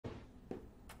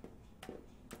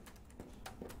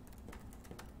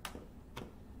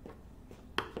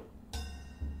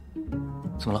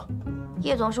怎么了？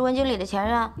叶总是温经理的前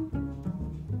任。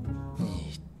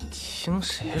你听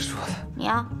谁说的？你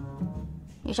啊，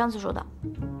你上次说的。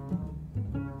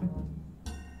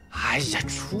哎呀，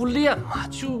初恋嘛，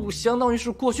就相当于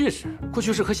是过去式，过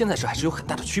去式和现在式还是有很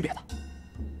大的区别的。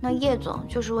那叶总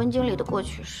就是温经理的过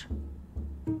去式，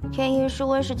天一是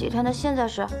温氏集团的现在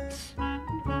式。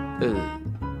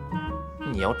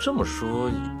你要这么说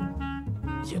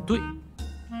也对。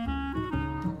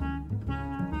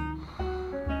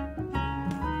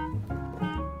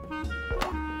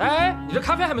哎，你这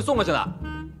咖啡还没送过去呢。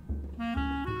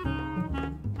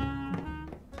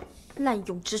滥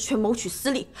用职权谋取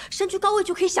私利，身居高位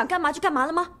就可以想干嘛就干嘛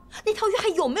了吗？那条鱼还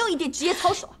有没有一点职业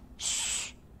操守啊？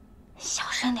嘘，小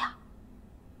声点。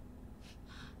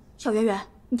小圆圆，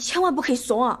你千万不可以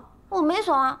怂啊！我没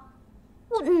怂啊，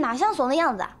我哪像怂的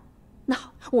样子啊？那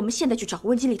好，我们现在就找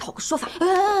温经理讨个说法。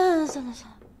算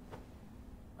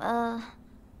了。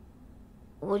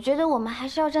我觉得我们还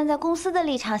是要站在公司的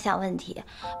立场想问题，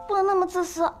不能那么自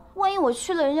私。万一我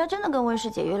去了，人家真的跟温氏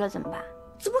解约了怎么办？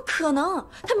怎么可能？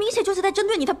他明显就是在针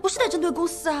对你，他不是在针对公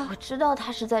司啊！我知道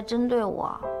他是在针对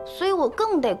我，所以我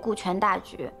更得顾全大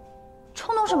局。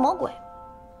冲动是魔鬼。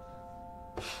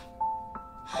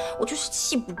我就是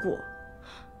气不过。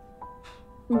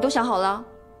你都想好了？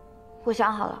我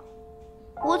想好了，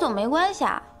我走没关系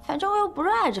啊，反正我又不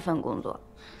热爱这份工作。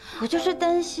我就是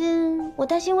担心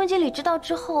温经理知道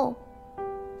之后，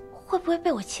会不会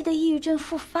被我气得抑郁症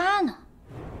复发呢？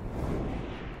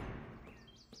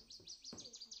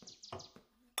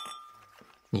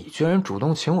你居然主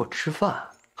动请我吃饭，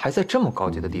还在这么高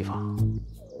级的地方。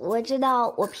我知道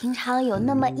我平常有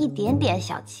那么一点点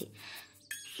小气，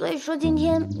所以说今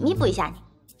天弥补一下你。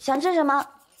想吃什么，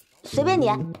随便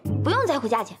点，不用在乎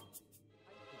价钱。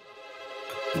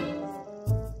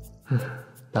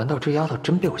难道这丫头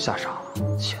真被我吓傻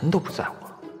了，钱都不在乎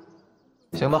了？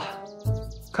行吧，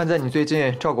看在你最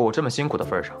近照顾我这么辛苦的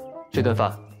份上，这顿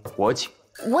饭我请。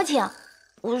我请，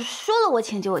我说了我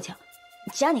请就我请，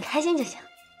只要你开心就行。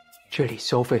这里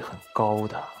消费很高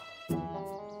的，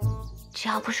只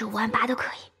要不是58000都可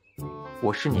以。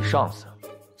我是你上司，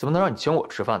怎么能让你请我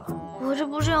吃饭呢？我这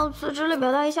不是要辞职了，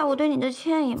表达一下我对你的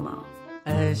歉意吗？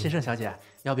先生小姐，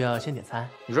要不要先点餐？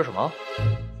你说什么？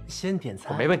先点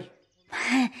餐。我没问你。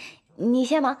你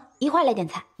先忙，一会儿来点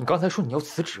菜。你刚才说你要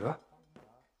辞职。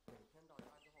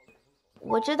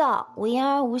我知道我言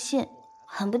而无信，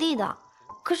很不地道。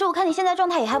可是我看你现在状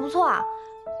态也还不错啊，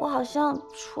我好像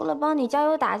除了帮你加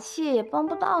油打气，也帮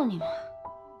不到你嘛。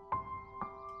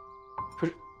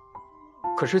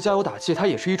可是加油打气它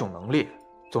也是一种能力。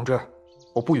总之，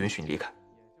我不允许你离开。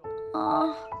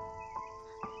啊。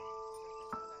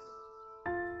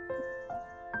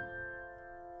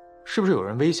是不是有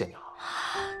人威胁你了？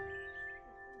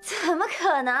怎么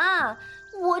可能？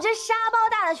我这沙包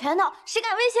大的拳头，谁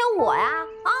敢威胁我呀？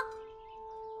啊！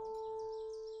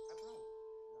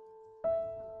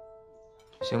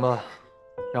行吧，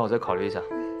让我再考虑一下。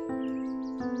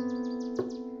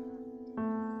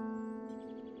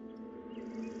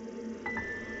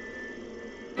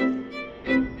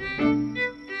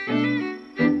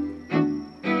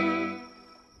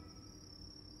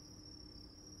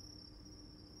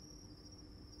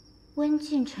温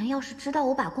晋城要是知道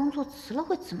我把工作辞了，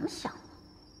会怎么想呢？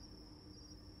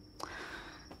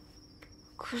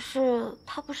可是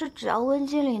他不是只要温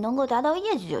经理能够达到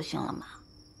业绩就行了吗？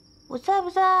我在不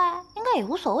在应该也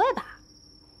无所谓吧。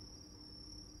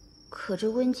可这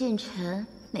温晋城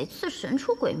每次神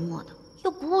出鬼没的，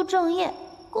又不务正业，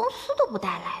公司都不带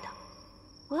来的，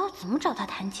我要怎么找他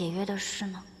谈解约的事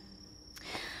呢？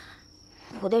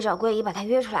我得找桂姨把他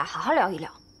约出来，好好聊一聊。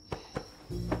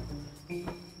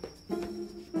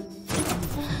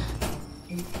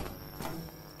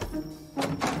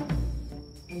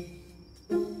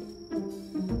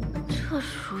这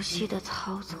熟悉的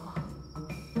操作，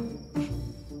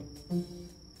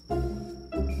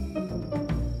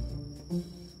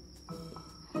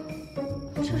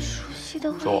这熟悉的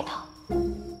味道。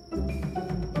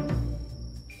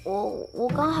我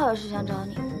刚好有事想找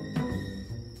你。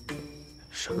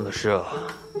什么事啊？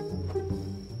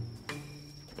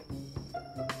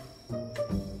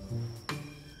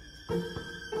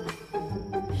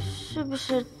是不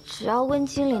是只要温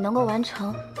经理能够完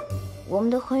成，我们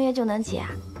的婚约就能结啊？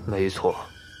没错。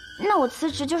那我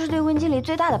辞职就是对温经理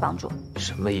最大的帮助。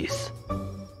什么意思？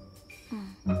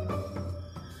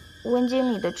温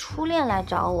经理的初恋来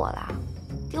找我啦，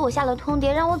给我下了通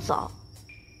牒让我走。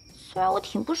虽然我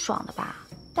挺不爽的吧，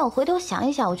但我回头想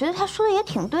一想，我觉得他说的也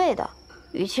挺对的。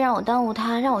与其让我耽误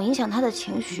他，让我影响他的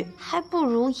情绪，还不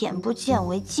如眼不见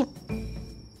为净。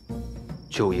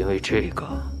就因为这个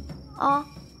啊？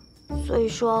所以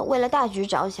说，为了大局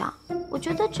着想，我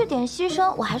觉得这点牺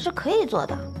牲我还是可以做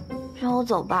的。让我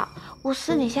走吧，我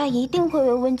私底下一定会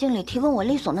为温经理提供我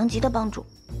力所能及的帮助。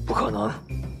不可能，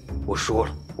我说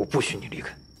了，我不许你离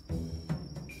开。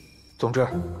总之，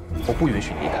我不允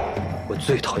许你离开。我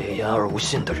最讨厌言而无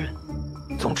信的人。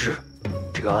总之，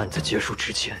这个案子结束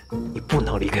之前，你不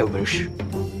能离开温室，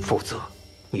否则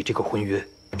你这个婚约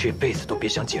这辈子都别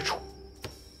想解除。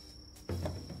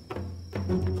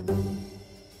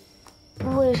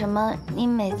为什么你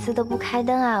每次都不开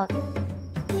灯啊？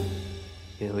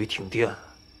因为停电。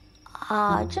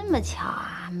啊，这么巧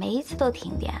啊，每一次都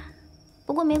停电。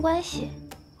不过没关系，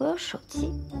我有手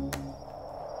机。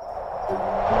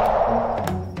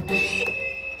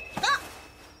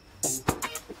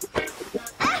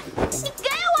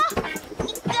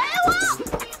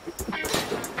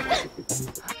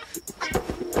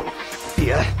闭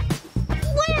眼。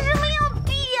为什么要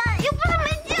闭眼？又不是没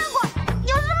见过，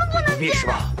有什么不能闭是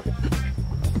吧？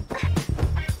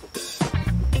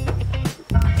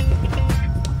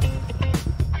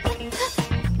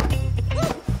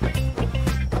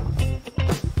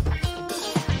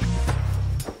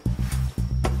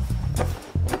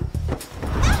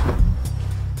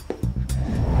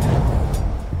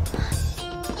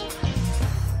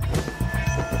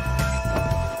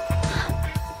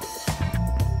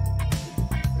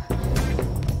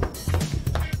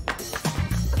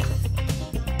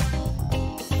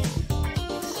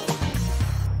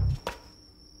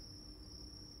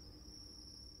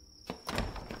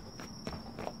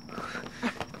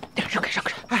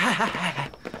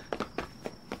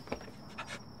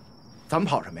咱们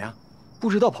跑什么呀？不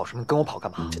知道跑什么，跟我跑干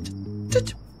嘛？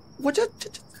我这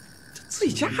自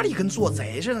己家里跟做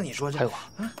贼似的，你说这？还有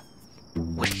啊，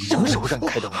我什么时候让你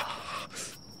开灯了？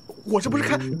我这不是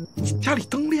看家里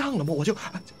灯亮了吗？我就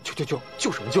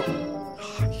救什么救？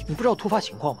你不知道突发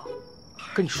情况吗？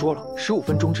跟你说了，15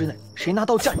分钟之内，谁拿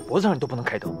刀架你脖子上，你都不能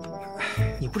开灯。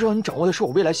你不知道你掌握的是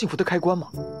我未来幸福的开关吗？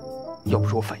要不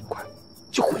是我反应快，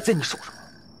就毁在你手上了。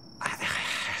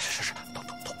是，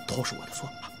都是我的错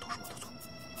啊，都是我的错。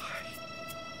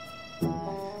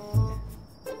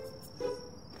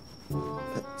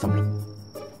怎么了？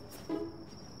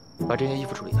把这件衣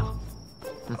服处理好。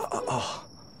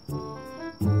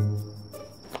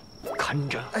看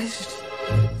着。哎，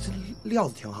这料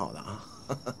子挺好的啊。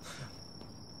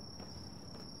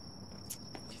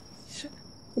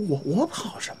我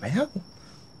跑什么呀？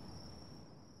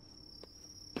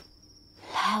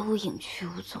来无影去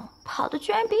无踪，跑的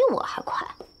居然比我还快，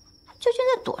究竟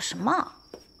在躲什么？